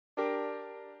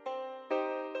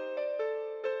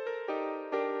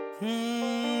Yeah.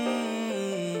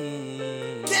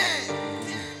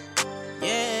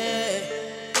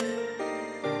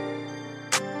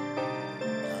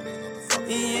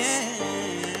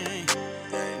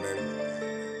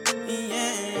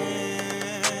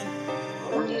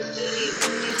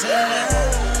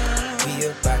 We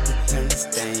about to turn this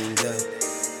thing up.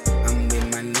 I'm with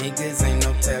my niggas, ain't no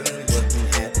telling what can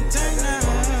happen.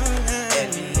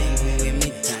 Every nigga with me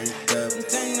turned up.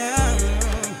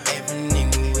 Every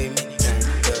nigga with me turned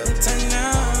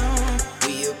up.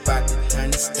 We about to turn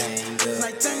this thing up.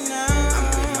 I'm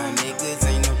with my niggas,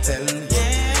 ain't no telling what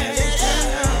can happen.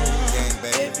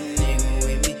 Every nigga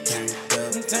with me turned up.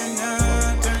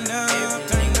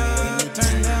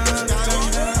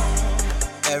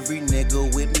 Every nigga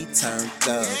with me turned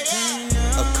up.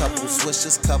 A couple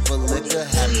swishers, couple liquor,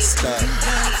 had me stuck.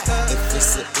 If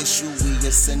it's an issue, we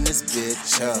just send this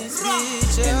bitch up.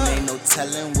 And ain't no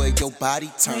telling where your body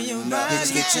turning up.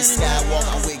 Bitch, your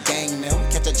Skywalker with gang them.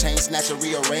 Catch a chain, snatch or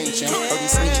rearrange him. Heard he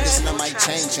sneak this and I might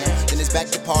change him. Then it's back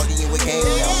to partying with gang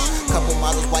them. Couple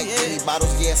models, white beanie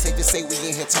bottles, yeah, safe to say we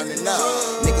in here turning up.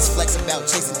 Niggas flex about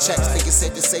chasing checks, think it's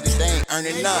safe to say that they ain't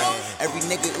earning none. Every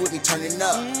nigga with me turning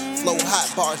up. Flow hot,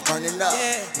 bars burning up.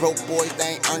 Broke boys,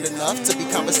 they ain't earned enough to be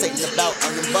conversating about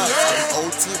earning bucks. I be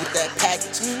OT with that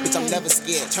package. Bitch, I'm never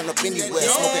scared. Turn up anywhere.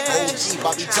 Smoking OG,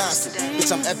 Bobby Johnson. Bitch,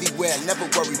 I'm everywhere. Never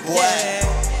worry, boy.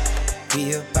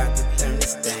 We about to turn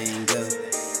this thing up.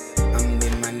 I'm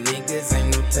with my niggas,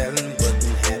 ain't no telling what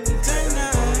can happen.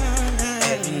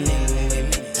 Every nigga with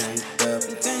me turned up.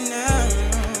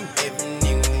 Every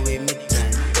nigga with me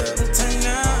turned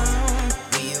up.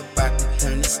 We about to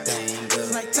turn this thing up.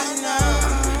 I'm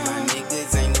with my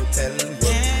niggas, ain't no telling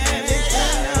what can happen.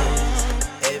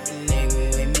 Every nigga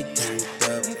with me turned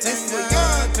up.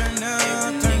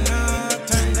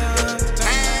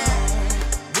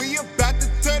 We about to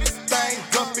turn this thing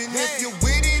up, and if you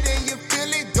with it and you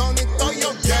feel it, don't it throw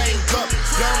your gang up.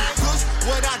 Young push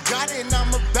what I got, and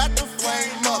I'm about to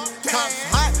flame up. Cops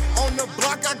hot on the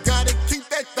block, I gotta keep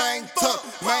that thing tucked.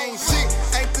 Main shit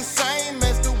ain't the same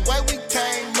as the way we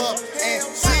came up, and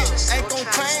shit ain't gon'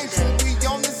 change when we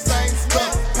on the same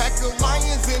stuff. Pack of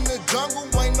lions in the jungle,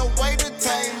 ain't no way to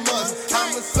tame us.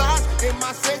 Homicide in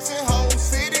my section, whole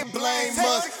city blame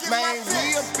us. Man,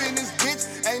 we up in this bitch,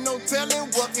 ain't no telling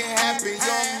what can happen.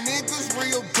 Young niggas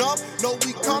real dumb, know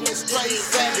we coming straight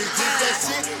savage. Just that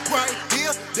shit right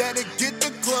here, that'll get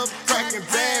the club cracking.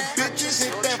 Bad bitches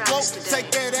hit that float, take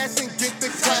that ass and get the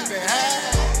clapping.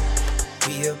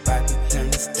 We about to turn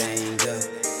this thing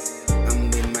up.